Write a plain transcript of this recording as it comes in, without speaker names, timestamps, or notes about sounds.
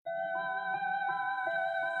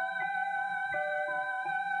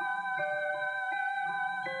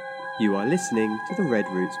You are listening to the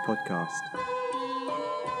Red Roots podcast.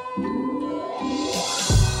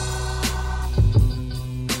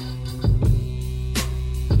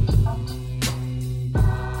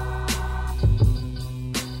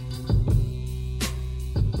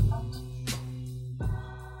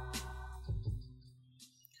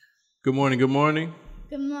 Good morning, good morning.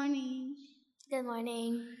 Good morning. Good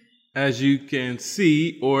morning. As you can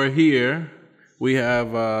see or hear, we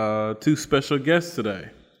have two special guests today.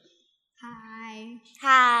 Hi.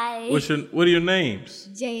 Hi. What are your names?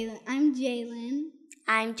 Jalen. I'm Jalen.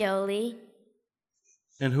 I'm Jolie.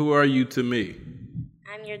 And who are you to me?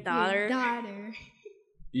 I'm your daughter. Your daughter.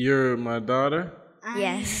 You're my daughter?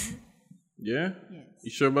 Yes. Yeah? Yes. You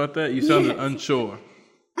sure about that? You sounded unsure.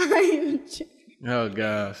 I'm sure. Oh,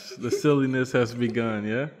 gosh. The silliness has begun,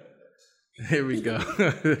 yeah? Here we go.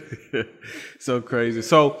 So crazy.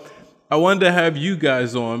 So I wanted to have you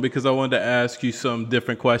guys on because I wanted to ask you some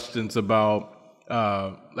different questions about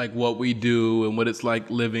like what we do and what it's like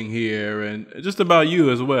living here and just about you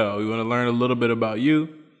as well. We want to learn a little bit about you.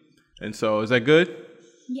 And so is that good?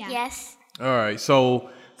 Yeah. Yes. All right. So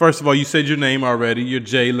first of all, you said your name already. You're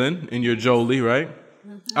Jalen and you're Jolie, right?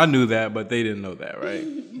 I knew that, but they didn't know that, right?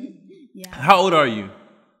 Yeah. How old are you?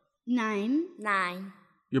 9. 9.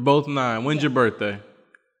 You're both 9. When's your birthday?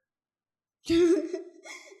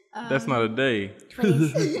 That's not a day.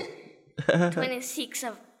 26th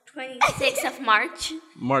of March.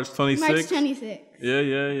 March 26th? March 26th.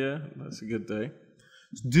 Yeah. That's a good day.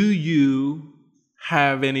 Do you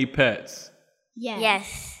have any pets? Yes.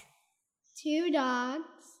 Yes. 2 dogs.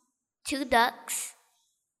 2 ducks.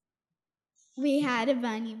 We had a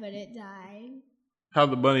bunny, but it died.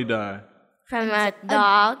 How'd the bunny die? From a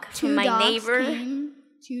dog. Two From my dogs neighbor. Came,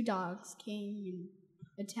 2 dogs came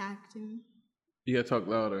and attacked him. You gotta talk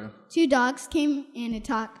louder. 2 dogs came and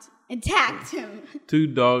attacked him. 2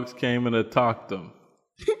 dogs came and attacked him.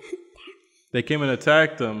 They came and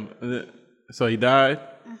attacked him. So he died?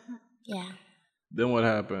 Yeah. Then what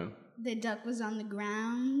happened? The duck was on the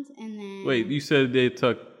ground, and then... Wait, you said they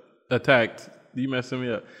attacked. You messing me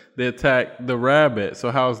up. They attacked the rabbit. So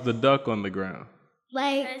how's the duck on the ground?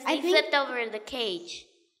 Like, Because I they think... flipped over the cage.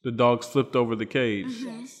 The dogs flipped over the cage.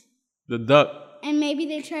 Yes. The duck. And maybe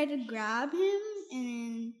they tried to grab him,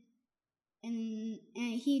 and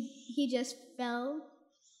he just fell.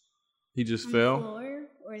 He just on fell the floor,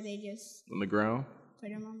 or they just on the ground. put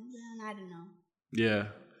him on the ground. I don't know. Yeah.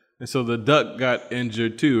 And so the duck got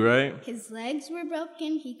injured too, right? His legs were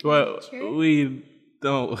broken. He couldn't Well, chirp. we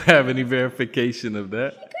don't have any verification of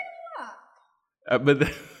that. He couldn't walk. But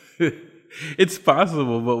it's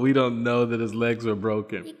possible, but we don't know that his legs were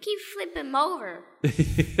broken. You keep flipping him over. You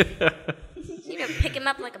need to pick him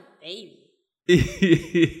up like a baby. He's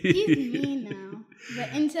mean now. But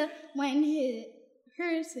until when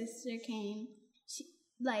her sister came, she,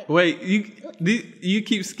 like... Wait, you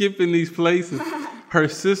keep skipping these places. Her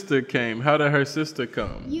sister came. How did her sister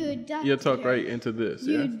come? You adopted You'll talk her. right into this,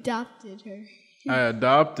 You yeah? adopted her I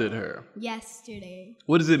adopted her. yesterday.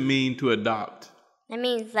 What does it mean to adopt? That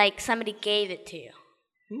means like somebody gave it to you.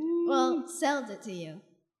 Well, sold it to you.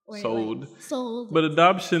 Or Sold. like, sold. But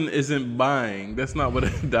adoption isn't buying. That's not what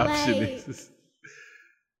adoption Like- is.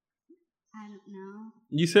 I don't know.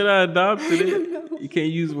 You said I adopted I it. don't know. You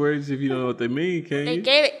can't use words if you don't know what they mean, can They you?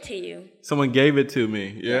 gave it to you. Someone gave it to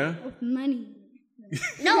me, yeah? With money.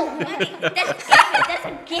 No, money. That's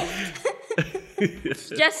a gift. It's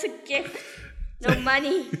just a gift. No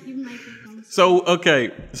money. Your microphone's...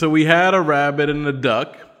 So we had a rabbit and a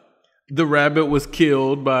duck. The rabbit was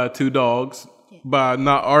killed by 2 dogs, by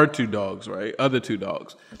not our 2 dogs, right? Other 2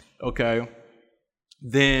 dogs, okay?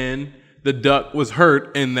 Then the duck was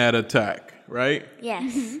hurt in that attack, right?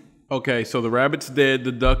 Yes. Okay, so the rabbit's dead,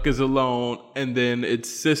 the duck is alone, and then its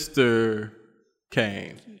sister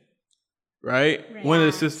came, right? Right. When did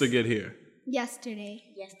its sister get here? Yesterday.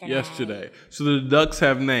 Yesterday. So the ducks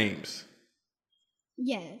have names.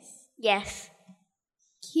 Yes. Yes.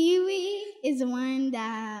 Kiwi is the one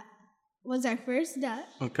that was our first duck,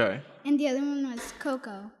 Okay. and the other one was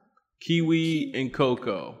Coco. Kiwi and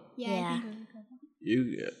Coco. Yeah. Yeah. I think it was Coco.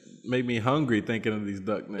 You made me hungry thinking of these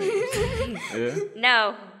duck names. Yeah?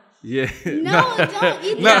 No. Yeah. No, don't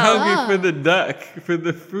eat Not that hungry up. for the duck, for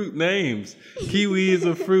the fruit names. Kiwi is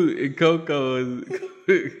a fruit and Coco is...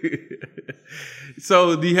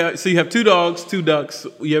 So you have 2 dogs, 2 ducks.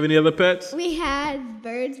 You have any other pets? We had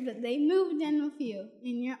birds, but they moved in with you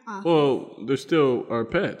in your office. Well, they're still our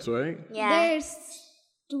pets, right? Yeah. There's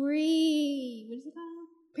 3, what is it called?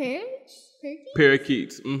 Parakeets?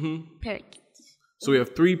 Parakeets. Mm-hmm. Parakeets. So we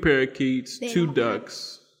have 3 parakeets, They 2 don't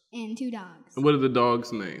ducks. And 2 dogs. And what are the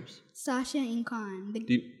dogs' names? Sasha and Khan. Do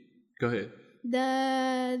you, Go ahead.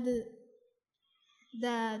 The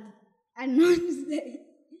I don't know what to say.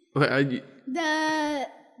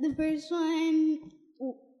 The first one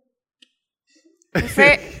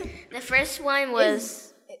The first one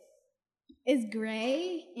was is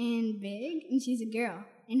gray and big, and she's a girl,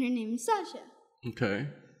 and her name is Sasha. Okay.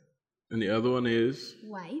 And the other one is?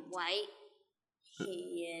 White. white.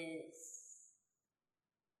 He is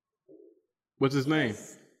What's his name?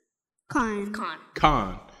 Con.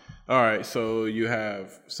 Khan. All right, so you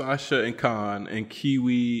have Sasha and Khan and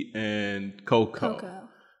Kiwi and Coco.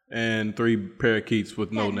 And 3 parakeets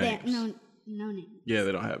with no names. No names. Yeah,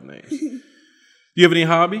 they don't have names. Do you have any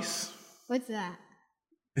hobbies? What's that?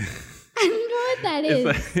 I don't know what that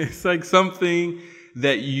is. It's like something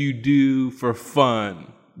that you do for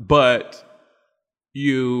fun, but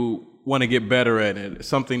you want to get better at it.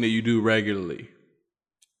 Something that you do regularly.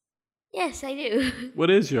 Yes, I do. What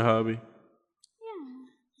is your hobby?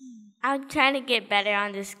 I'm trying to get better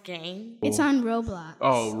on this game. It's on Roblox.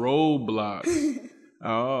 Oh, Roblox.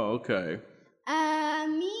 Oh, okay.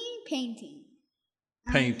 Me painting.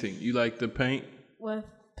 Painting. You like to paint? With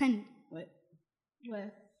Paint.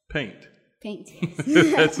 painting.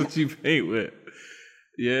 That's what you paint with.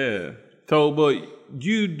 Yeah. But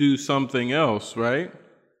you do something else, right?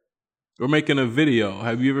 We're making a video.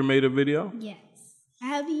 Have you ever made a video? Yes. I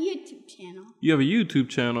have a YouTube channel. You have a YouTube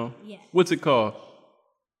channel? Yes. What's it called?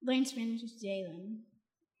 Learn Spanish with Jalen.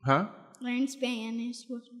 Huh? Learn Spanish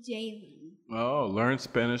with Jalen. Oh, Learn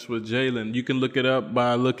Spanish with Jalen. You can look it up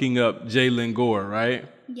by looking up Jalen Gore, right?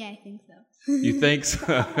 Yeah, I think so. You think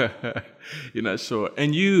so? You're not sure.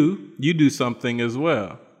 And you do something as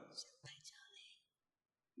well.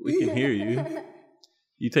 We can hear you.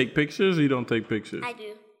 You take pictures or you don't take pictures? I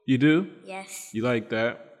do. You do? Yes, You like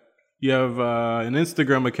that? You have an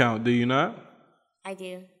Instagram account, do you not? I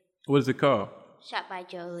do. What is it called? Shot by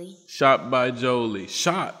Jolie. Shot by Jolie.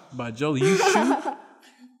 Shot by Jolie. You shoot?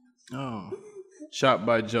 Oh. Shot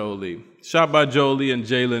by Jolie. Shot by Jolie and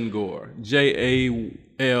Jalen Gore. JALYNNE.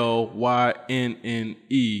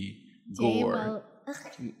 Gore.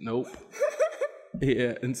 Nope.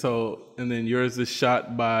 Yeah, and then yours is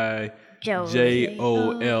shot by Jolie.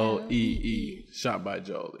 JOLEE. Shot by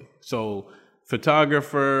Jolie. So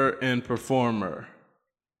photographer and performer,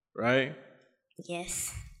 right?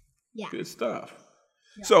 Yes. Yeah. Good stuff.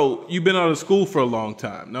 So you've been out of school for a long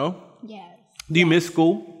time, no? Yes. Do you miss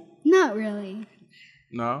school? Not really.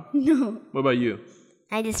 No? No. What about you?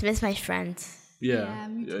 I just miss my friends. Yeah,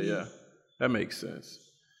 me too. Yeah. That makes sense.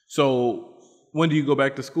 So when do you go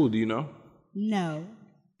back to school? Do you know? No.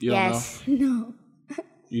 You don't Yes. No. know?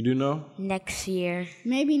 You do know? Next year.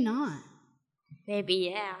 Maybe not.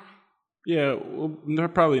 Maybe, yeah. Yeah, well,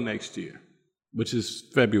 probably next year, which is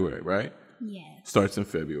February, right? Yes. Starts in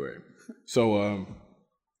February. So, all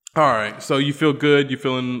right. So you feel good? You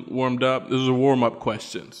feeling warmed up? Those are warm-up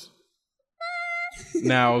questions.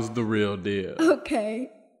 Now's the real deal. Okay.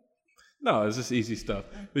 No, it's just easy stuff.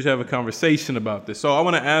 We should have a conversation about this. So I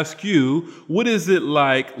want to ask you, what is it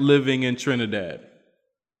like living in Trinidad?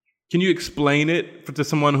 Can you explain it to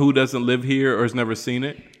someone who doesn't live here or has never seen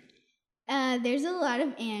it? There's a lot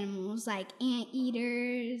of animals like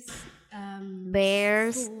anteaters,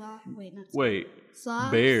 Bears.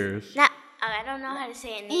 sloths. Bears. Nah, I don't know how to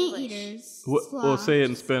say it in English. Anteaters. Well, say it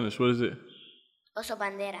in Spanish. What is it? Oso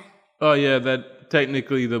bandera. Oh yeah, that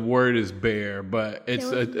technically the word is bear, but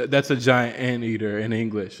that's a giant anteater in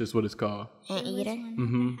English. Is what it's called. Anteater.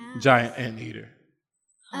 Giant anteater.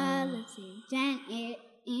 Let's see. Giant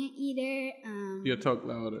anteater. You gotta talk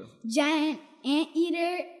louder. Giant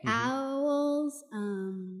anteater, owls,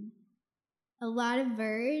 a lot of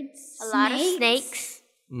birds, A lot of snakes.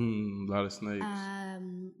 A lot of snakes.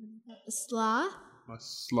 Sloth,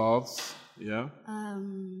 Sloths. Yeah.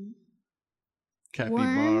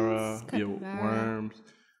 Worms, worms.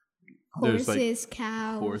 horses, There's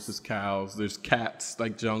cows, horses, cows. There's cats,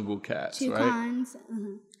 like jungle cats, right? toucans,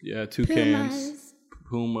 Yeah, toucans,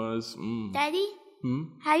 pumas. Daddy,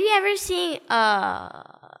 have you ever seen a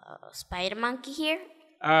spider monkey here?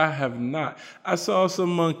 I have not. I saw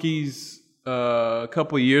some monkeys a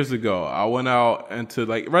couple of years ago. I went out into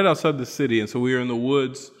right outside the city, and so we were in the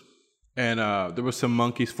woods, and there were some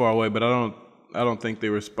monkeys far away, but I don't think they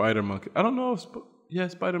were spider monkeys. I don't know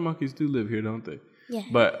if spider monkeys do live here, don't they? Yeah.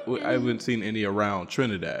 But I haven't seen any around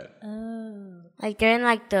Trinidad. Oh. Like they're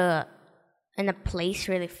in a place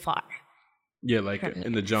really far. Yeah, like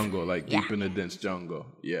in the jungle, deep in the dense jungle.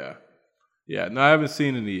 Yeah. Yeah, no, I haven't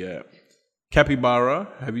seen any yet. Capybara.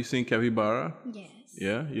 Have you seen capybara? Yes.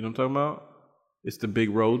 Yeah, you know what I'm talking about? It's the big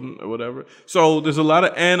rodent or whatever. So there's a lot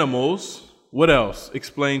of animals. What else?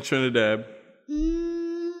 Explain Trinidad.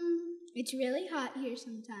 It's really hot here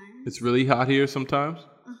sometimes. It's really hot here sometimes?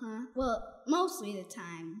 Well, mostly the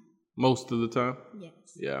time. Most of the time? Yes.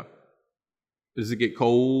 Yeah. Does it get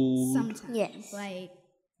cold? Sometimes. Yes.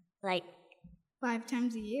 Like 5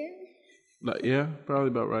 times a year. Yeah, probably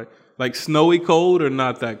about right. Like snowy cold or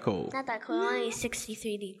not that cold? Not that cold. Only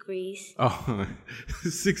 63 degrees. Oh,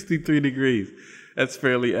 63 degrees. That's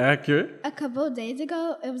fairly accurate. A couple of days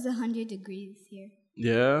ago, it was 100 degrees here.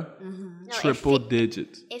 Yeah? No, Triple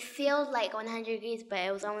digits. It feels like 100 degrees, but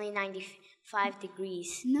it was only 95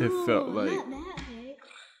 degrees. No, It felt like- not that big.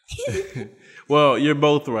 Well, you're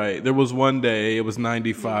both right. There was one day it was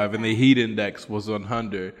 95 and the heat index was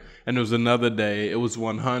 100. And there was another day it was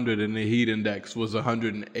 100 and the heat index was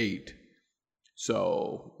 108.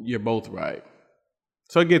 So you're both right.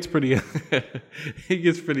 So it gets pretty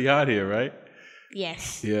hot here, right?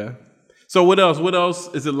 Yes. Yeah. So what else? What else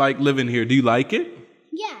is it like living here? Do you like it?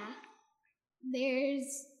 Yeah.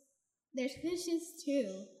 There's fishes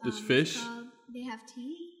too. There's fish? They have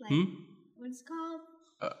teeth. What's it called?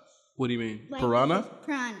 What do you mean? Like Piranha?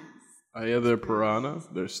 Piranhas. Oh, yeah, there are piranhas.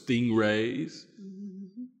 There's stingrays.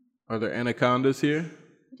 Are there anacondas here?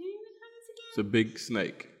 What are anacondas It's a big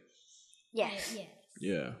snake. Yes. again?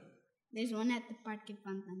 Yes. Yeah. There's one at the Parque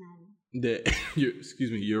Pantanal.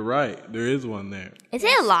 Excuse me, you're right. There is one there. Is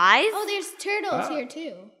it alive? Oh, there's turtles here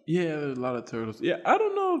too. Yeah, there's a lot of turtles. Yeah, I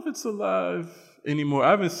don't know if it's alive anymore. I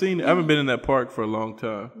haven't seen it. I haven't been in that park for a long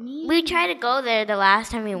time. We tried to go there the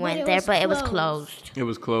last time we went there, but it was closed. It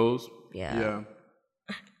was closed? Yeah.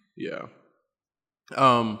 Yeah.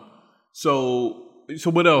 So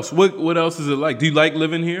what else? What else is it like? Do you like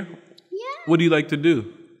living here? Yeah. What do you like to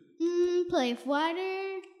do? Play with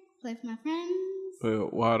water. Play with my friends. Play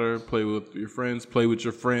with water, play with your friends, play with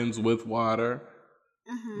your friends with water.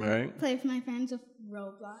 Right? Play with my friends with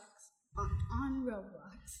Roblox. On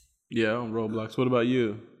Roblox. Yeah, on Roblox. What about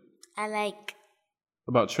you? I like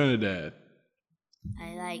About Trinidad?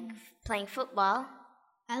 playing football.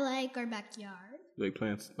 I like our backyard. Like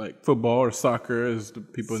playing like football or soccer, as the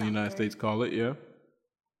people in the United States call it. Yeah.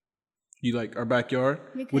 You like our backyard?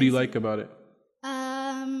 What do you like about it?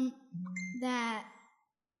 That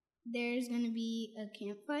there's gonna be a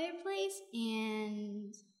campfire place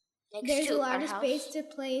and Next there's to a lot our of house. space to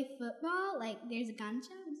play football. Like there's a gun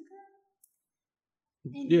shop.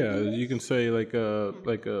 Yeah, you can say like a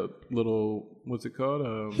little, what's it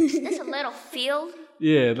called? There's a little field.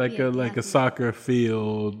 Yeah, like a soccer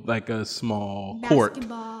field, like a small court.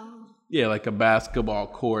 Basketball. Yeah, like a basketball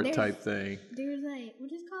court type thing. There's like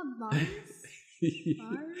what is it called? Bars?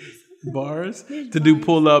 Bars There's to do bars.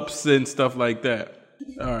 pull-ups and stuff like that.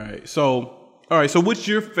 All right. So what's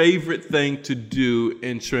your favorite thing to do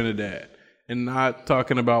in Trinidad? And not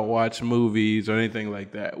talking about watch movies or anything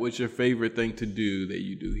like that. What's your favorite thing to do that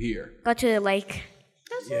you do here? Go to the lake.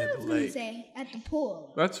 That's Yeah, what I the was gonna lake. say. At the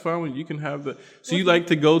pool. That's fine. You can have the. So you like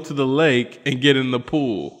to go to the lake and get in the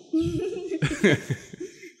pool?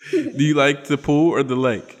 Do you like the pool or the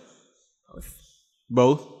lake?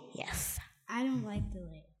 Both. Yes. I don't like the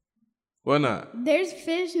lake. Why not? There's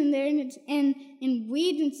fish in there and and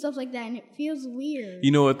weeds and stuff like that, and it feels weird.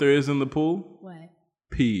 You know what there is in the pool? What?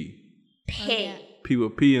 Pee. Pig. People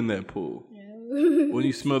pee in that pool. When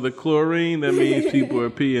you smell the chlorine, that means people are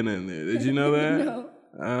peeing in there. Did you know that? No.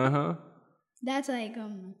 Uh-huh. That's like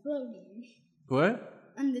on the floaty.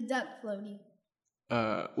 What? On the duck floaty.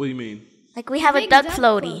 What do you mean? Like we have a Big duck duck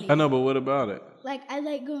floaty. I know, but what about it? Like I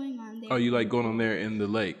like going on there. Oh, you like going on there in the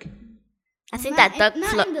lake? I think Not- that duck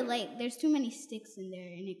Not float. in the lake. There's too many sticks in there,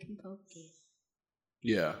 and it can poke you.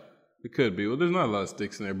 Yeah, it could be. Well, there's not a lot of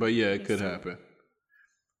sticks in there, but yeah, it could happen.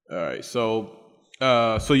 All right, so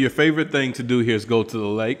your favorite thing to do here is go to the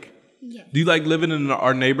lake. Yes. Do you like living in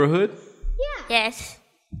our neighborhood? Yeah. Yes.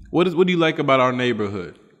 What do you like about our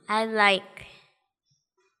neighborhood? I like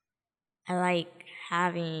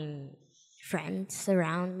having friends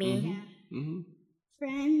around me. Mm-hmm.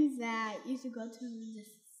 Friends that used to go to this.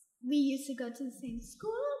 We used to go to the same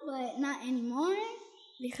school, but not anymore.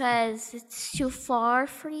 Because it's too far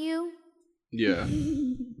for you. Yeah.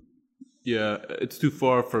 Yeah, it's too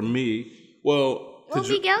far for me. Well,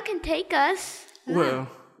 Miguel can take us. well,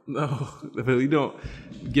 no, but we don't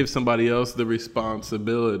give somebody else the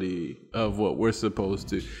responsibility of what we're supposed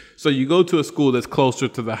to. So you go to a school that's closer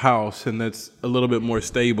to the house and that's a little bit more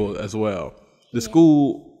stable as well. The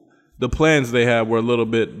school, the plans they had were a little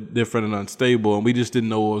bit different and unstable, and we just didn't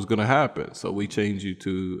know what was going to happen. So we changed you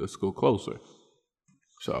to a school closer.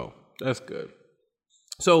 So that's good.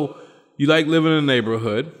 So you like living in a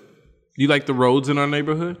neighborhood. You like the roads in our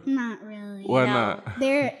neighborhood? Not really. Why not?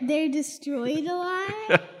 They're destroyed a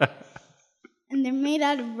lot, and they're made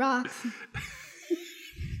out of rocks.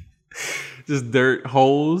 Just dirt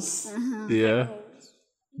holes. Yeah.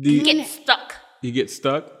 You get stuck. You get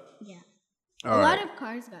stuck? Yeah. All a right. lot of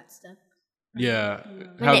cars got stuck. Yeah.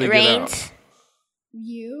 When How'd it they rains.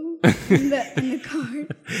 You in the car.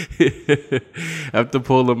 get out? Have to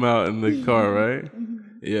pull them out in the car, right?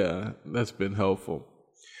 Yeah, that's been helpful.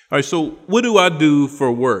 All right, so what do I do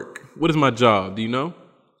for work? What is my job? Do you know?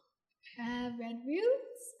 Red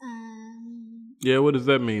Roots. Yeah, what does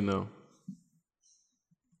that mean, though?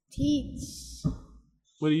 Teach.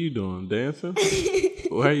 What are you doing? Dancing?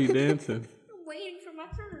 Why are you dancing? I'm waiting for my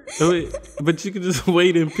turn. Oh, wait, but you can just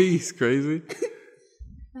wait in peace, crazy.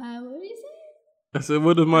 What did you say? I said,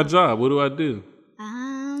 what is my job? What do I do?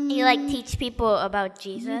 You like teach people about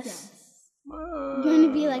Jesus? You want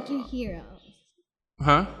to be like your heroes.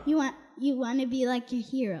 Huh? You want to be like your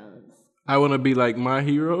heroes. I want to be like my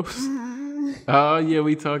heroes? Oh, yeah,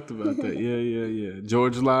 we talked about that. Yeah.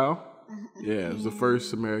 George Lau? Yeah, it was the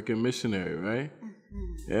first American missionary, right?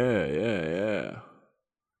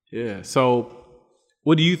 Yeah. So,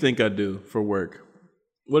 what do you think I do for work?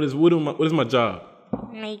 What is my job?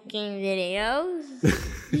 Making videos.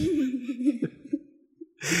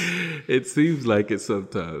 It seems like it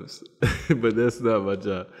sometimes, but that's not my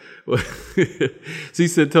job. She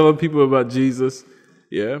said, telling people about Jesus.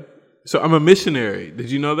 Yeah. So I'm a missionary.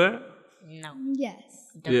 Did you know that? No. Yes.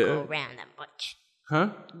 Don't go around that much. Huh?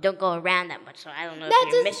 Don't go around that much, so I don't know That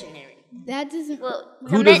if you're a doesn't- missionary. That doesn't. Well,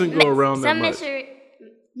 Who doesn't go around that much?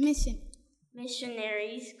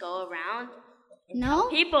 Missionaries go around. And No. tell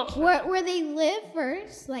people Where they live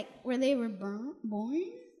first, like where they were born.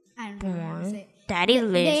 I don't know how to say it. Daddy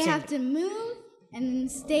lives. They have to move and then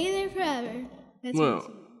stay there forever. That's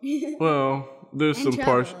missionary. Well, there's And some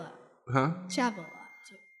travel partial. a lot. Huh? Travel a lot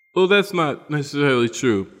too. Well, that's not necessarily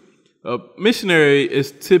true. A missionary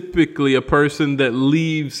is typically a person that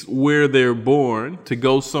leaves where they're born to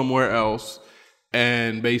go somewhere else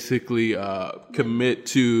and basically commit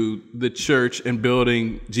to the church and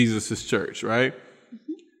building Jesus' church, right?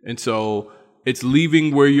 And so it's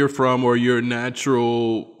leaving where you're from or your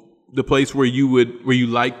the place where you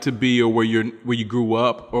like to be or where you grew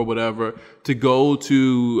up or whatever, to go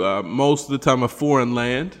to most of the time a foreign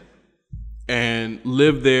land and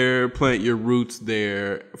live there, plant your roots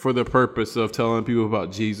there for the purpose of telling people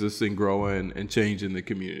about Jesus and growing and changing the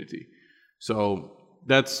community. So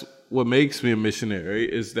that's what makes me a missionary,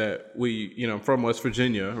 is that I'm from West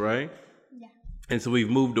Virginia, right? Yeah. And so we've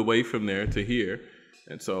moved away from there to here.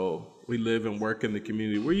 And so we live and work in the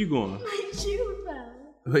community. Where you going? My shoe fell.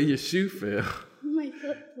 Where your shoe fell. My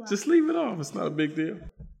foot fell. Just leave it off. It's not a big deal.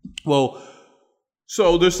 Well,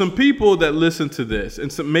 so there's some people that listen to this, and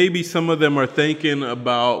so maybe some of them are thinking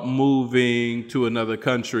about moving to another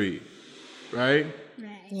country, right?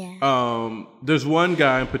 Right. Yeah. There's one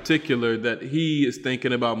guy in particular that he is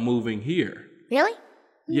thinking about moving here. Really?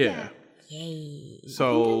 Yeah. Yay. I don't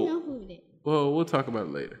So, know who it is. well, we'll talk about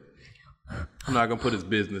it later. I'm not gonna put his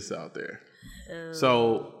business out there.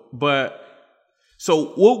 So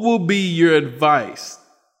what will be your advice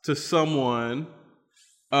to someone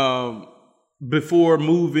before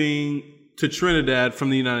moving to Trinidad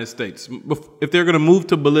from the United States? If they're going to move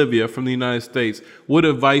to Bolivia from the United States, what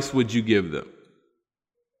advice would you give them?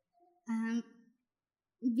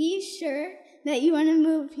 Be sure that you want to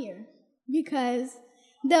move here because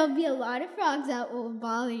there'll be a lot of frogs that will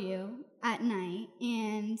bother you at night,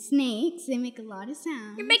 and snakes, they make a lot of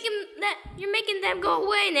sound. You're making them go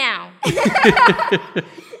away now.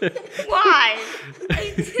 Why?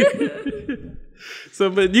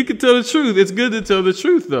 So, but you can tell the truth. It's good to tell the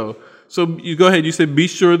truth, though. So you go ahead. You say, be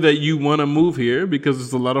sure that you want to move here because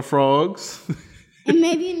there's a lot of frogs. And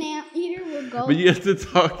maybe an anteater will go. But you have to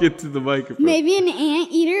talk into the microphone. Maybe an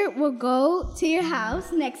anteater will go to your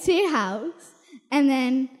house, next to your house,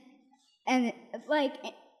 and like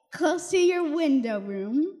close to your window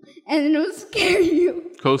room, and then it will scare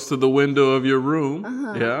you. Close to the window of your room.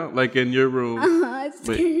 Yeah, like in your room. It's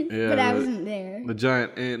scary. But I wasn't there. The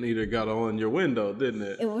giant anteater got on your window, didn't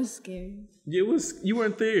it? It was scary. It was. You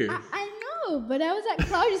weren't there. I know, but I was at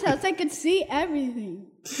Claudia's house. I could see everything.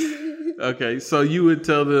 Okay, so you would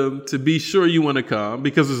tell them to be sure you want to come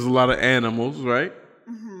because there's a lot of animals, right?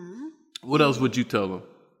 What else would you tell them?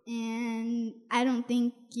 And I don't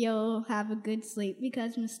think you'll have a good sleep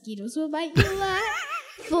because mosquitoes will bite you a lot.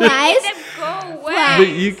 Flies. Let them go away. But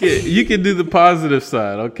you can do the positive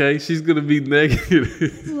side, okay? She's gonna be negative.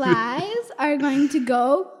 Flies are going to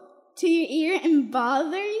go to your ear and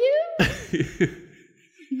bother you.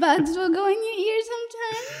 Bugs will go in your ear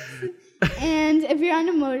sometimes. And if you're on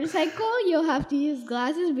a motorcycle, you'll have to use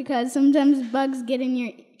glasses because sometimes bugs get in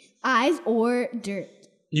your eyes or dirt.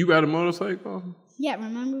 You ride a motorcycle? Yeah,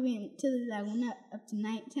 remember we went to the laguna up to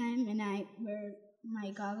nighttime and I wear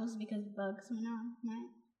my goggles because bugs went on my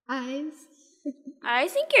eyes. I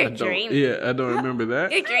think you're dreaming. Yeah, I don't remember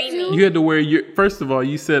that. You're dreaming. You had to wear your. First of all,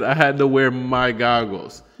 you said I had to wear my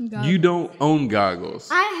goggles. You don't own goggles.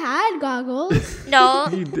 I had goggles. No.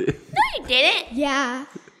 You did. No, you didn't. Yeah.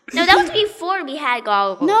 No, that was before we had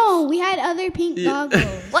goggles. No, we had other pink goggles.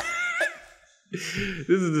 What? This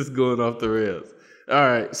is just going off the rails. All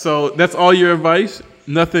right, so that's all your advice?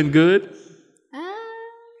 Nothing good?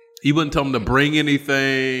 You wouldn't tell them to bring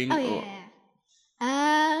anything? Oh,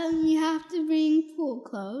 yeah. You have to bring pool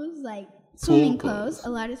clothes, like swimming clothes. A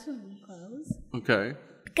lot of swimming clothes. Okay.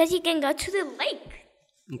 Because you can go to the lake.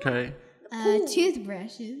 Okay.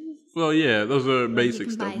 Toothbrushes. Well, yeah, those are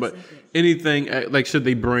basic stuff. But anything, like, should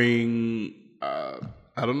they bring, I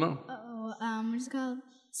don't know. What's it called?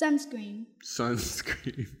 Sunscreen.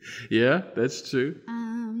 Sunscreen. Yeah, that's true.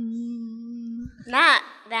 Not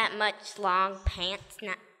that much long pants,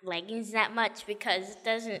 not leggings that much because it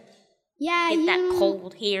doesn't get that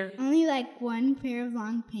cold here. Only like one pair of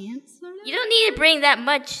long pants. Sort of? You don't need to bring that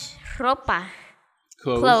much ropa.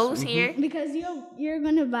 Clothes here. Because you're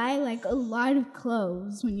going to buy like a lot of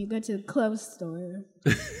clothes when you go to the clothes store.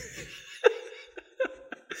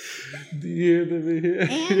 Do you hear them in here?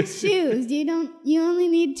 And shoes. You only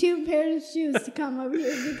need 2 pairs of shoes to come over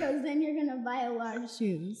here because then you're gonna buy a lot of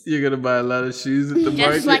shoes. You're gonna buy a lot of shoes at the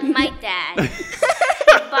market? Just like my dad. He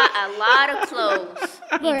bought a lot of clothes.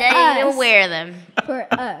 He doesn't even wear them. For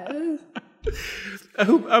us.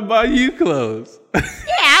 I buy you clothes. Yeah,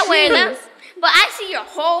 I wear them. But I see your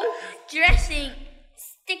whole dressing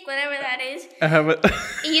stick, whatever that is. I have it.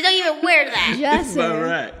 And you don't even wear that. It's my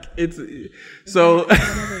rack. It's so.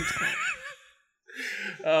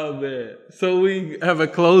 Oh man! So we have a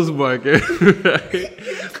clothes market, right?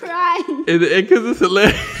 Crying. Because it's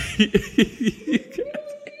hilarious.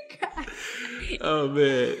 Oh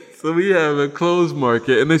man! So we have a clothes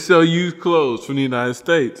market, and they sell used clothes from the United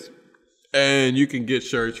States, and you can get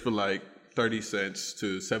shirts for like 30 cents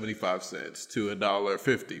to 75 cents to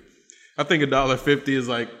 $1.50. I think $1.50 is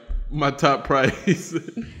like my top price.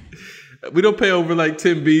 We don't pay over like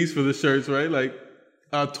 10 B's for the shirts, right? Like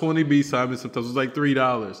 20 B Simon sometimes. It's like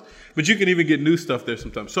 $3. But you can even get new stuff there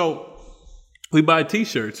sometimes. So we buy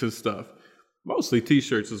T-shirts and stuff. Mostly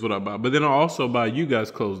T-shirts is what I buy. But then I also buy you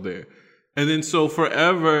guys clothes there. And then so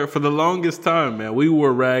forever, for the longest time, man, we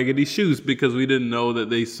wore raggedy shoes because we didn't know that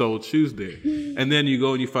they sold shoes there. And then you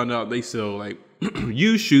go and you find out they sell like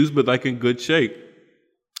used shoes, but like in good shape.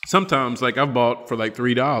 Sometimes like I bought for like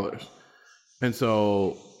 $3. And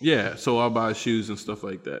so, yeah, so I'll buy shoes and stuff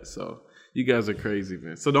like that. So you guys are crazy,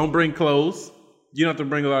 man. So don't bring clothes. You don't have to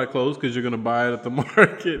bring a lot of clothes because you're going to buy it at the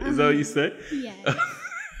market. Is that what you say? Yeah.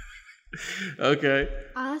 Okay.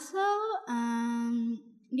 Also,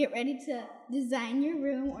 get ready to design your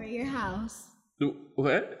room or your house.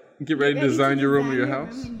 What? Get ready to design your room or your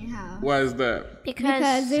house? Why is that?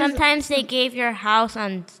 Because sometimes they gave your house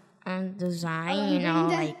on design,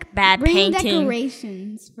 like bad bring painting.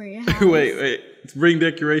 Decorations for your house. Wait. Bring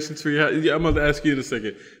decorations for your house? Yeah, I'm going to ask you in a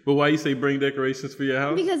second. But why you say bring decorations for your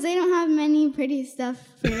house? Because they don't have many pretty stuff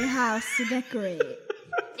for your house to decorate.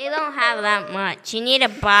 They don't have that much. You need to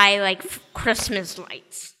buy like Christmas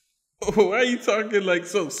lights. Why are you talking like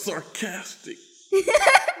so sarcastic?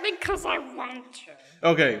 Because I want to.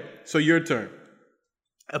 Okay, so your turn.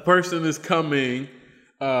 A person is coming.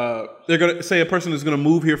 They're gonna say a person is gonna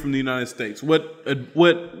move here from the United States. What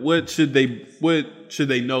should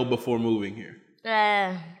they know before moving here?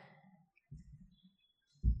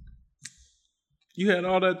 You had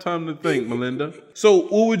all that time to think, Melinda. So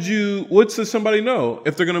what should somebody know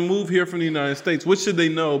if they're gonna move here from the United States? What should they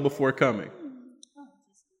know before coming?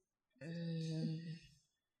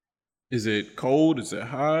 Is it cold? Is it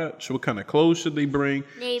hot? What kind of clothes should they bring?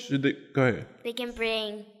 Go ahead. They can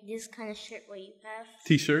bring this kind of shirt what you have.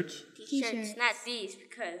 T-shirts? T-shirts, not these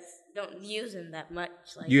because you don't use them that much.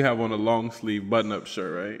 Like you have on a long sleeve button-up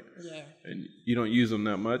shirt, right? Yeah. And you don't use them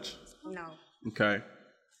that much? No. Okay.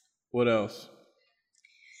 What else?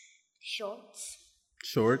 Shorts?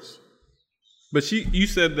 But you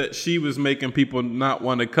said that she was making people not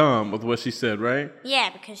want to come with what she said, right? Yeah,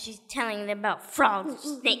 because she's telling them about frogs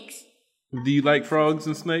and snakes. Do you like frogs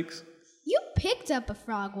and snakes? You picked up a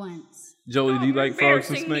frog once. Jolie, do you like frogs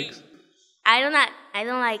and snakes? I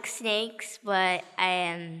don't like snakes, but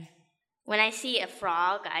when I see a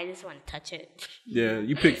frog, I just want to touch it. Yeah,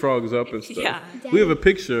 you pick frogs up and stuff. Yeah. We have a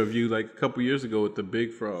picture of you like a couple years ago with the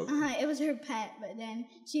big frog. It was her pet, but then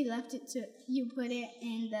she left it to you put it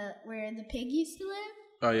in where the pig used to live.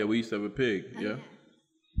 Oh yeah, we used to have a pig. Yeah.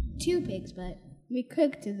 2 pigs, but We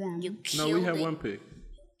cooked them. You No, killed we had it. one pig.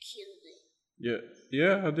 Killed it.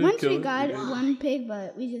 Yeah, I did Once kill we it. got Yeah. one pig,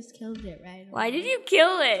 but we just killed it right away. Why did you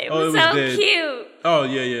kill it? It Oh, was it was so dead. cute. Oh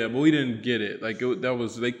yeah, but we didn't get it. Like that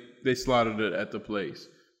was they slaughtered it at the place.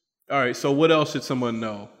 All right. So what else should someone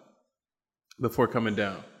know before coming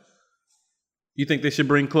down? You think they should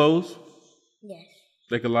bring clothes? Yes.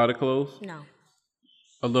 Like a lot of clothes? No.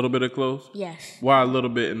 A little bit of clothes? Yes. Why a little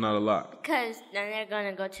bit and not a lot? Because then they're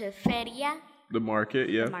gonna go to the feria, The market,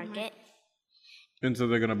 yeah. the market. And so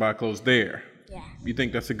they're gonna buy clothes there. Yeah. You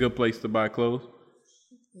think that's a good place to buy clothes?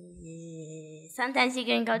 Sometimes you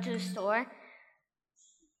can go to the store.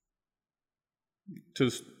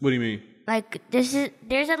 What do you mean? Like there's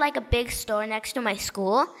like a big store next to my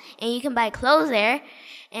school, and you can buy clothes there.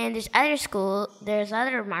 And there's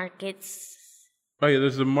other markets. Oh yeah,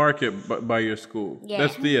 there's a market by your school. Yeah.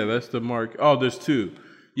 That's the market. Oh, there's two.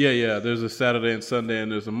 Yeah. There's a Saturday and Sunday, and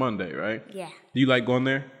there's a Monday, right? Yeah. Do you like going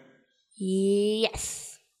there? Yes.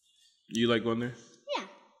 You like going there? Yeah.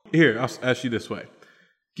 Here, I'll ask you this way.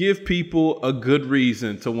 Give people a good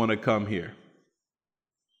reason to want to come here.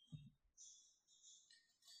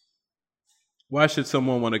 Why should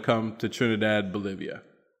someone want to come to Trinidad, Bolivia?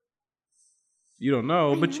 You don't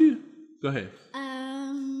know, but you go ahead.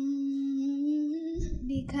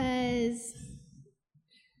 Because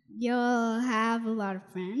you'll have a lot of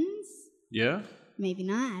friends. Yeah? Maybe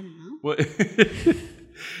not. I don't know. What?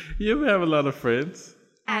 You ever have a lot of friends?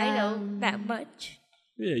 I know that much.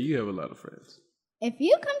 Yeah, you have a lot of friends. If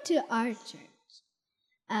you come to our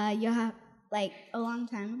church, you'll have, like, a long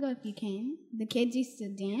time ago, if you came, the kids used to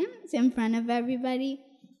dance in front of everybody,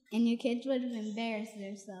 and your kids would have embarrassed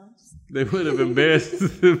themselves. They would have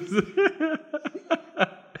embarrassed themselves.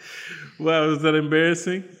 Wow, was that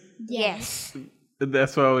embarrassing? Yes.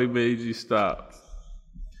 That's why we made you stop.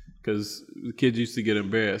 Because the kids used to get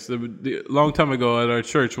embarrassed. A long time ago at our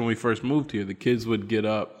church, when we first moved here, the kids would get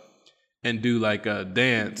up and do like a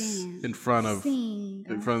dance in front of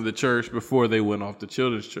the church before they went off to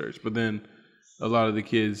children's church. But then a lot of the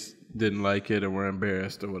kids didn't like it or were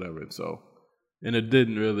embarrassed or whatever. And it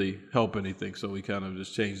didn't really help anything. So we kind of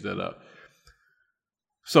just changed that up.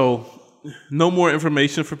 So no more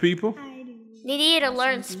information for people? They need to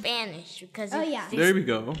learn Spanish because There we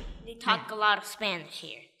go. they talk a lot of Spanish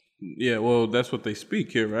here. Yeah, well, that's what they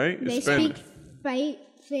speak here, right? It's They Spanish. speak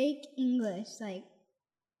fake English, like,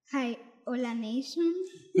 hi, hola nation.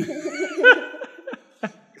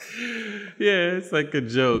 Yeah, it's like a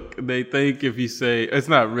joke. They think if you say, it's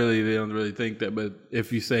not really, they don't really think that, but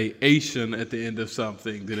if you say Asian at the end of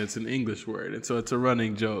something, then it's an English word. And so it's a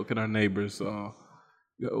running joke, and our neighbors go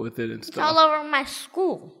with it and It's stuff. all over my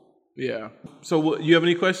school. Yeah. So you have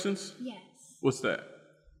any questions? Yes. What's that?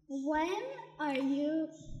 When are you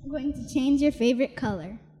going to change your favorite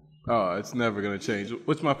color? Oh, it's never going to change.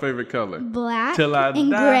 What's my favorite color? Black Till I and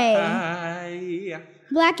die. gray.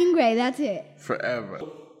 Black and gray, that's it. Forever.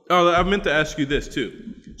 Oh, I meant to ask you this,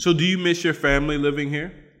 too. So do you miss your family living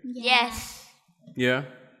here? Yes. Yeah?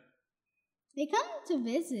 They come to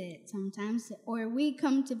visit sometimes, or we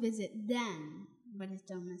come to visit them, but I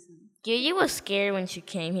still miss them. Gigi was scared when she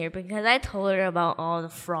came here because I told her about all the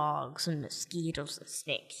frogs and mosquitoes and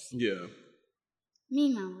snakes. Yeah.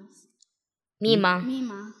 Mima was. Mima.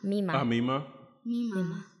 Mima. Mima. Mima?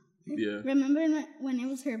 Mima. Yeah. Remember when it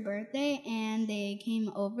was her birthday and they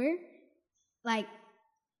came over? Like,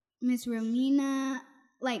 Miss Romina,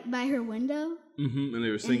 like, by her window? Mm-hmm. And they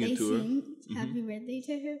were singing and they to her. sing happy birthday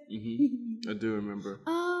to her? Mm-hmm. I do remember.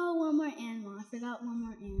 Oh, one more animal. I forgot one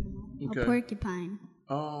more animal. Okay. A porcupine.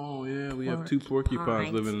 Oh, yeah. We have two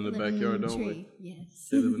porcupines living in the Living backyard, in the don't tree. we? Yes.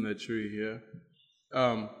 They live in that tree,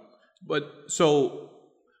 yeah. But so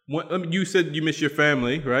you said you miss your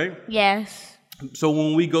family, right? Yes. So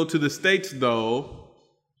when we go to the States, though,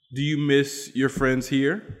 do you miss your friends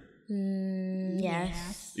here?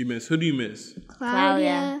 Yes. You miss, who do you miss?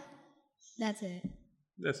 Claudia. That's it.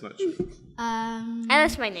 That's not true. I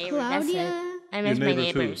miss my neighbor. That's Claudia. it. I miss Your my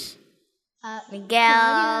neighbors who? neighbors.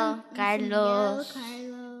 Miguel, Claudia, Carlos.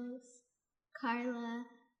 Carlos, Carla,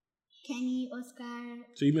 Kenny, Oscar.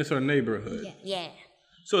 So you miss our neighborhood. Yes. Yeah.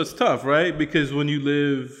 So it's tough, right? Because when you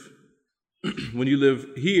live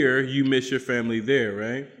here, you miss your family there,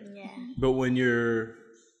 right? Yeah. But when you're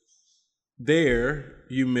there,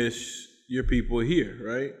 you miss your people here,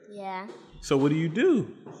 right? Yeah. So what do you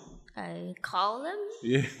do? I call them.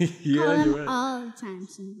 Yeah, Call yeah, them you're right. all the time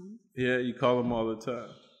sometimes. Yeah, you call them all the time.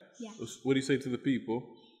 Yeah. What do you say to the people?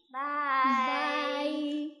 Bye.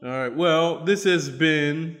 Bye. All right. Well, this has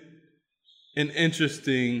been an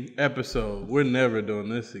interesting episode. We're never doing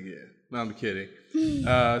this again. No, I'm kidding.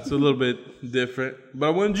 It's a little bit different. But I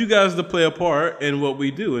wanted you guys to play a part in what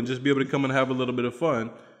we do and just be able to come and have a little bit of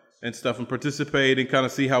fun and stuff and participate and kind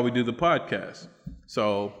of see how we do the podcast.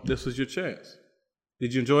 So this was your chance.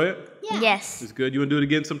 Did you enjoy it? Yeah. Yes. It's good. You want to do it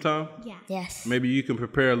again sometime? Yeah. Yes. Maybe you can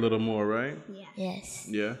prepare a little more, right? Yeah. Yes.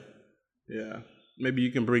 Yeah. Yeah. Maybe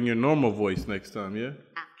you can bring your normal voice next time, yeah?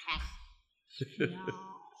 Okay.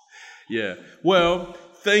 Yeah. Well,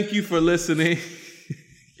 thank you for listening.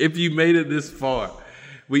 If you made it this far,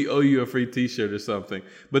 we owe you a free t-shirt or something.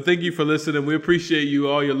 But thank you for listening. We appreciate you,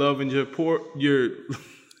 all your love and your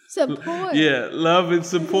Support. yeah, love and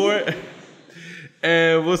support.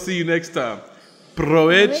 And we'll see you next time.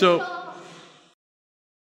 Provecho.